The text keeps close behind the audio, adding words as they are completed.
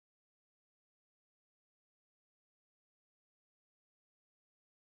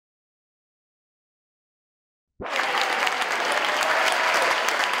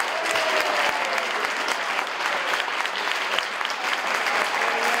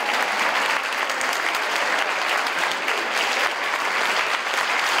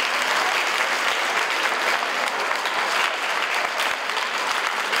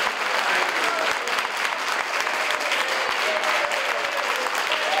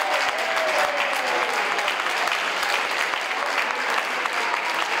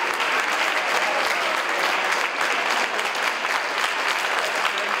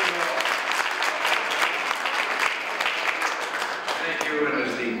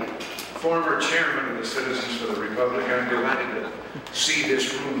former chairman of the Citizens for the Republic, I'm delighted to see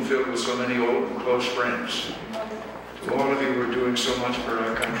this room filled with so many old and close friends. To all of you who are doing so much for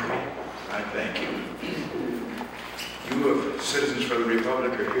our country, I thank you. You of Citizens for the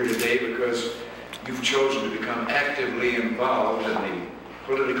Republic are here today because you've chosen to become actively involved in the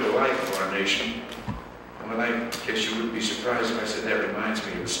political life of our nation. And well, I guess you wouldn't be surprised if I said that reminds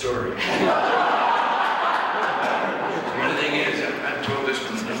me of a story. The thing is, I've told this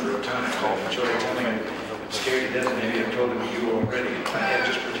one a number of times. I enjoy telling it. I'm scared to death. Maybe I've told it to you already. If I have,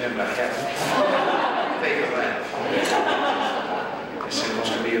 just pretend I haven't. Take a laugh. This is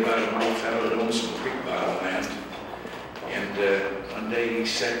supposed to be about an old fellow that owns some creek bottom land. And one day he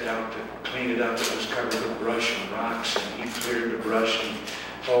set out to clean it up. It was covered with brush and rocks, and he cleared the brush and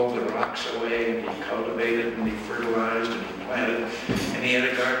hauled the rocks away, and he cultivated, and he fertilized, and he planted, and he had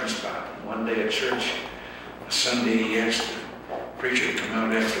a garden spot. And one day at church, Sunday, he asked the preacher to come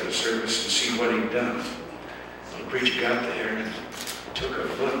out after the service and see what he'd done. Well, the preacher got there and took a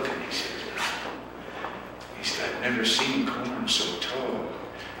look, and he said, I've never seen corn so tall.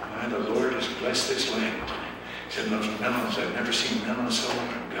 My, the Lord has blessed this land. He said, those melons, I've never seen melons so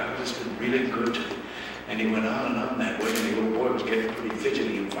long. God has been really good to me. And he went on and on that way, and the little boy was getting pretty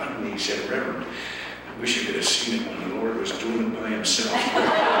fidgety. And finally he said, Reverend, I wish you could have seen it when the Lord was doing it by himself.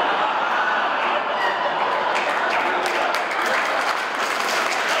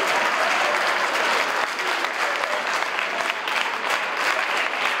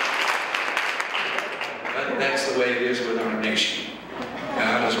 That's the way it is with our nation.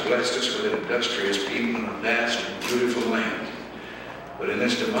 God has blessed us with an industrious people and a vast and beautiful land. But in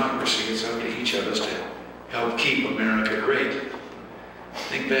this democracy, it's up to each of us to help keep America great.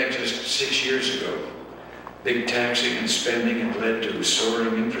 Think back just 6 years ago. Big taxing and spending had led to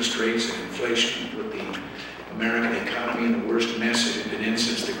soaring interest rates and inflation and put the American economy in the worst mess it had been in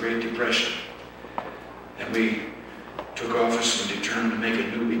since the Great Depression. And we took office and determined to make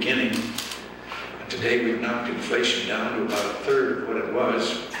a new beginning. Today we've knocked inflation down to about a third of what it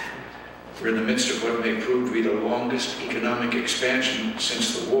was. We're in the midst of what may prove to be the longest economic expansion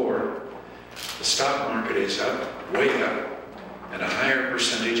since the war. The stock market is up, way up, and a higher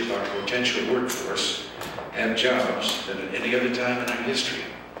percentage of our potential workforce have jobs than at any other time in our history.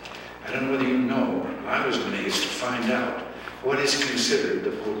 I don't know whether you know, I was amazed to find out what is considered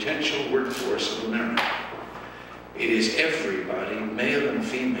the potential workforce of America. It is everybody, male and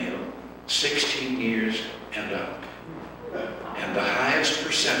female, 16 years and up. And the highest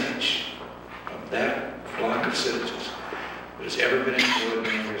percentage of that block of citizens that has ever been employed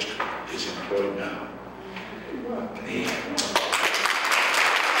in our history is employed now.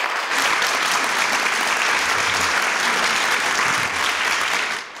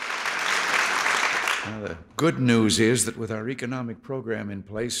 Now, the good news is that with our economic program in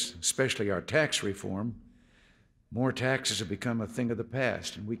place, especially our tax reform, more taxes have become a thing of the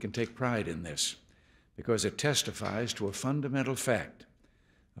past, and we can take pride in this because it testifies to a fundamental fact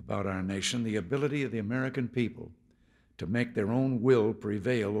about our nation, the ability of the American people to make their own will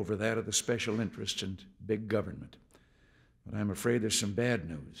prevail over that of the special interests and big government. But I'm afraid there's some bad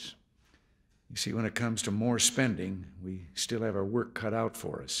news. You see, when it comes to more spending, we still have our work cut out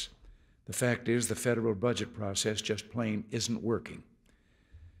for us. The fact is, the federal budget process just plain isn't working.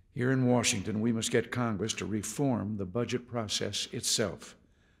 Here in Washington, we must get Congress to reform the budget process itself,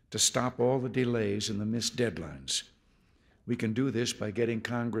 to stop all the delays and the missed deadlines. We can do this by getting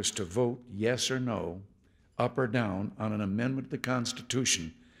Congress to vote yes or no, up or down, on an amendment to the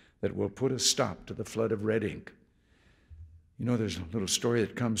Constitution that will put a stop to the flood of red ink. You know, there's a little story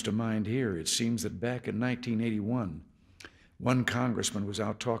that comes to mind here. It seems that back in 1981, one congressman was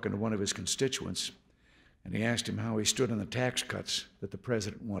out talking to one of his constituents, and he asked him how he stood on the tax cuts that the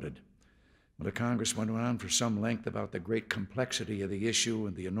president wanted. Well, the congressman went on for some length about the great complexity of the issue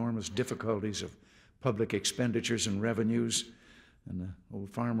and the enormous difficulties of public expenditures and revenues. And the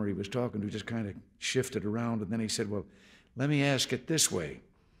old farmer he was talking to just kind of shifted around, and then he said, well, let me ask it this way.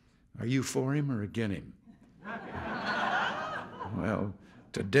 Are you for him or against him? Well,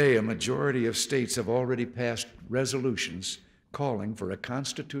 today a majority of states have already passed resolutions calling for a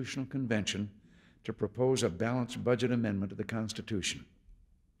constitutional convention to propose a balanced budget amendment to the Constitution.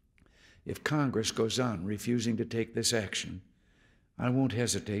 If Congress goes on refusing to take this action, I won't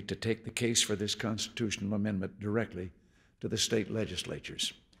hesitate to take the case for this constitutional amendment directly to the state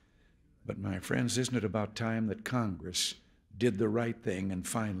legislatures. But my friends, isn't it about time that Congress did the right thing and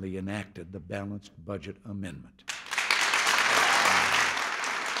finally enacted the balanced budget amendment?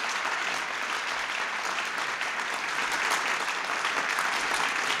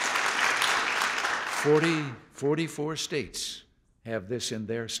 44 states have this in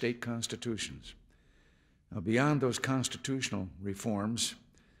their state constitutions. Now, beyond those constitutional reforms,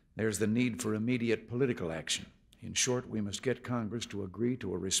 there's the need for immediate political action. In short, we must get Congress to agree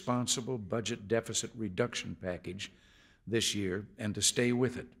to a responsible budget deficit reduction package this year and to stay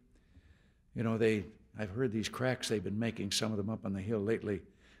with it. You know, I've heard these cracks they've been making, some of them up on the Hill lately,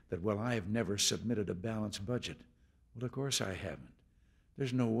 that, well, I have never submitted a balanced budget. Well, of course I haven't.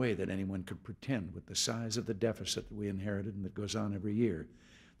 There's no way that anyone could pretend, with the size of the deficit that we inherited and that goes on every year,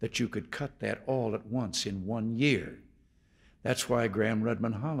 that you could cut that all at once in 1 year. That's why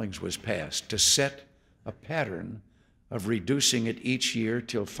Graham-Rudman-Hollings was passed, to set a pattern of reducing it each year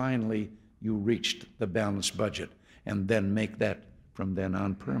till finally you reached the balanced budget, and then make that from then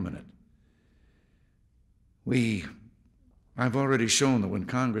on permanent. I've already shown that when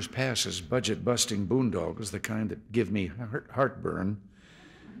Congress passes budget-busting boondoggles, the kind that give me heartburn,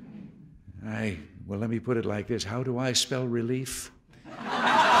 well, let me put it like this. How do I spell relief?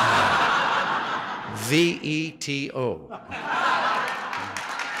 V-E-T-O.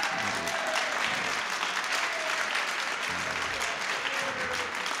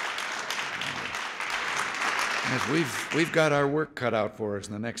 We've got our work cut out for us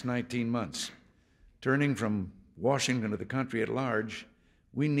in the next 19 months. Turning from Washington to the country at large,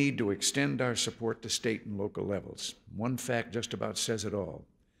 we need to extend our support to state and local levels. One fact just about says it all.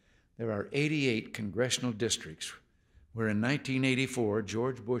 There are 88 congressional districts where in 1984,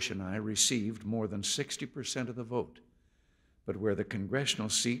 George Bush and I received more than 60% of the vote, but where the congressional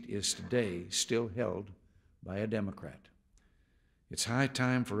seat is today still held by a Democrat. It's high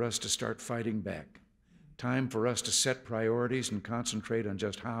time for us to start fighting back. Time for us to set priorities and concentrate on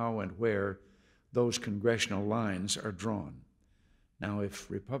just how and where those congressional lines are drawn. Now, if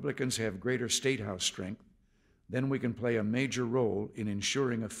Republicans have greater state house strength, then we can play a major role in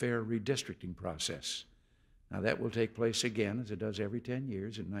ensuring a fair redistricting process. Now, that will take place again, as it does every 10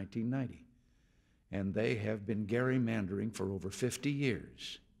 years, in 1990. And they have been gerrymandering for over 50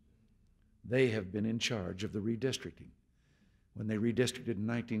 years. They have been in charge of the redistricting. When they redistricted in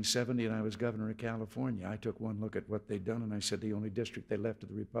 1970 and I was governor of California, I took one look at what they'd done and I said the only district they left to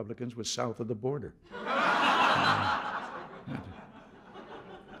the Republicans was south of the border.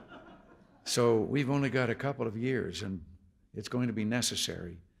 So we've only got a couple of years, and it's going to be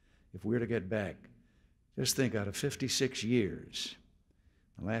necessary if we're to get back. Just think, out of 56 years,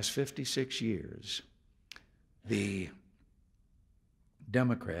 the last 56 years, the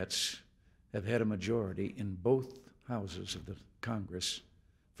Democrats have had a majority in both houses of the Congress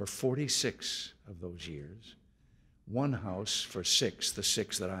for 46 of those years. One house for 6, the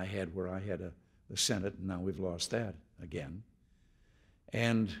 6 that I had where I had the Senate, and now we've lost that again.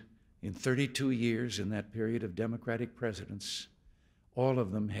 And in 32 years in that period of Democratic presidents, all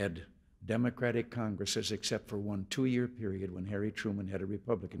of them had Democratic Congresses except for one 2-year period when Harry Truman had a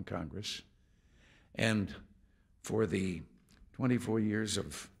Republican Congress. And for the 24 years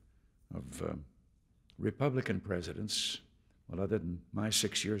of Republican presidents, well, other than my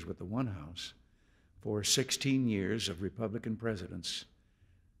 6 years with the one house, for 16 years of Republican presidents,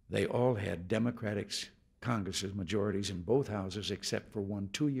 they all had Democratic Congresses, majorities in both houses, except for one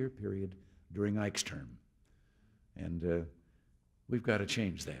 2-year period during Ike's term. And we've got to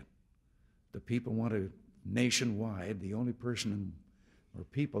change that. The people want to, nationwide, the only person or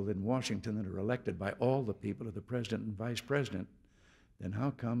people in Washington that are elected by all the people are the president and vice president. Then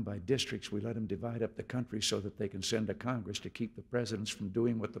how come by districts we let them divide up the country so that they can send a Congress to keep the presidents from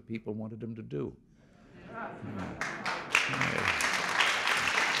doing what the people wanted them to do?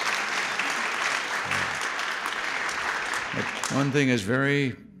 But one thing is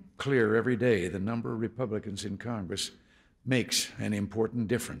very clear every day: the number of Republicans in Congress makes an important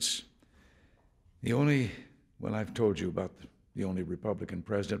difference. Well, I've told you about the only Republican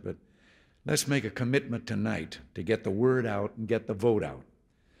president, but let's make a commitment tonight to get the word out and get the vote out.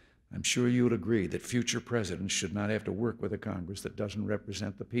 I'm sure you would agree that future presidents should not have to work with a Congress that doesn't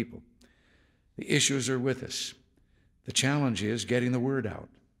represent the people. The issues are with us. The challenge is getting the word out.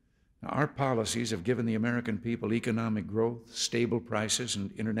 Now, our policies have given the American people economic growth, stable prices,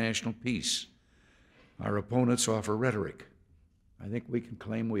 and international peace. Our opponents offer rhetoric. I think we can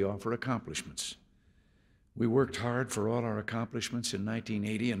claim we offer accomplishments. We worked hard for all our accomplishments in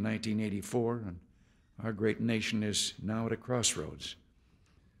 1980 and 1984, and our great nation is now at a crossroads.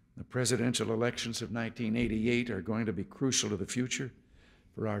 The presidential elections of 1988 are going to be crucial to the future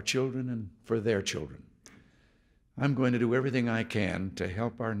for our children and for their children. I'm going to do everything I can to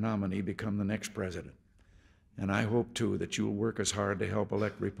help our nominee become the next president. And I hope, too, that you'll work as hard to help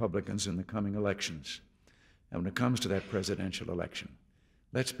elect Republicans in the coming elections. And when it comes to that presidential election,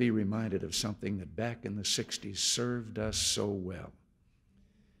 let's be reminded of something that back in the 60s served us so well.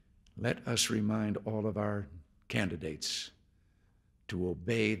 Let us remind all of our candidates to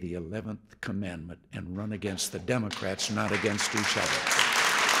obey the 11th commandment and run against the Democrats, not against each other.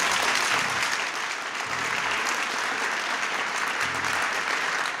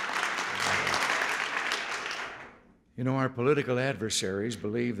 You know, our political adversaries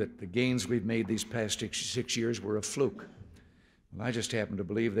believe that the gains we've made these past 6 years were a fluke. Well, I just happen to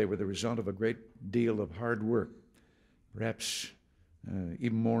believe they were the result of a great deal of hard work, perhaps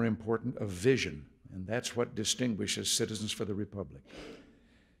even more important, of vision, and that's what distinguishes Citizens for the Republic.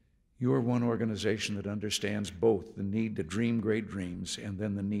 You are one organization that understands both the need to dream great dreams and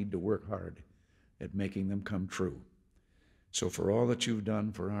then the need to work hard at making them come true. So for all that you've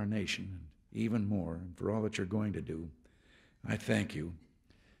done for our nation, even more, and for all that you're going to do, I thank you.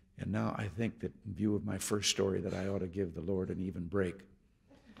 And now I think that in view of my first story that I ought to give the Lord an even break.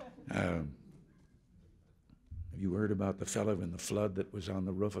 Have you heard about the fellow in the flood that was on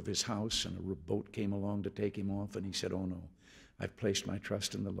the roof of his house and a boat came along to take him off, and he said, "Oh no, I've placed my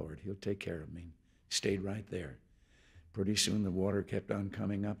trust in the Lord. He'll take care of me." He stayed right there. Pretty soon the water kept on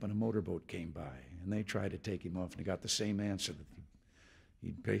coming up and a motorboat came by, and they tried to take him off, and he got the same answer, that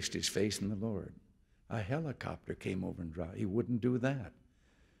he'd placed his faith in the Lord. A helicopter came over and drowned. He wouldn't do that.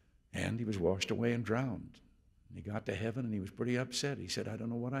 And he was washed away and drowned. And he got to heaven and he was pretty upset. He said, "I don't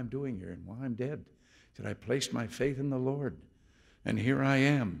know what I'm doing here and why I'm dead." He said, "I placed my faith in the Lord, and here I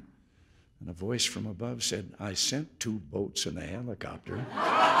am." And a voice from above said, "I sent 2 boats and a helicopter."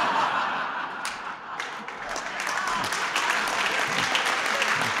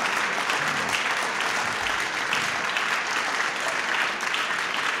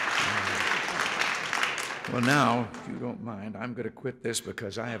 Well, now, if you don't mind, I'm going to quit this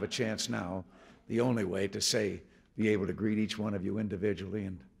because I have a chance now, the only way to be able to greet each one of you individually,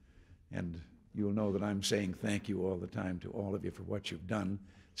 and you'll know that I'm saying thank you all the time to all of you for what you've done.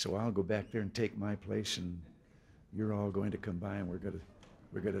 So I'll go back there and take my place, and you're all going to come by, and we're going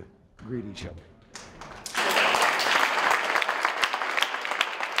to greet each other.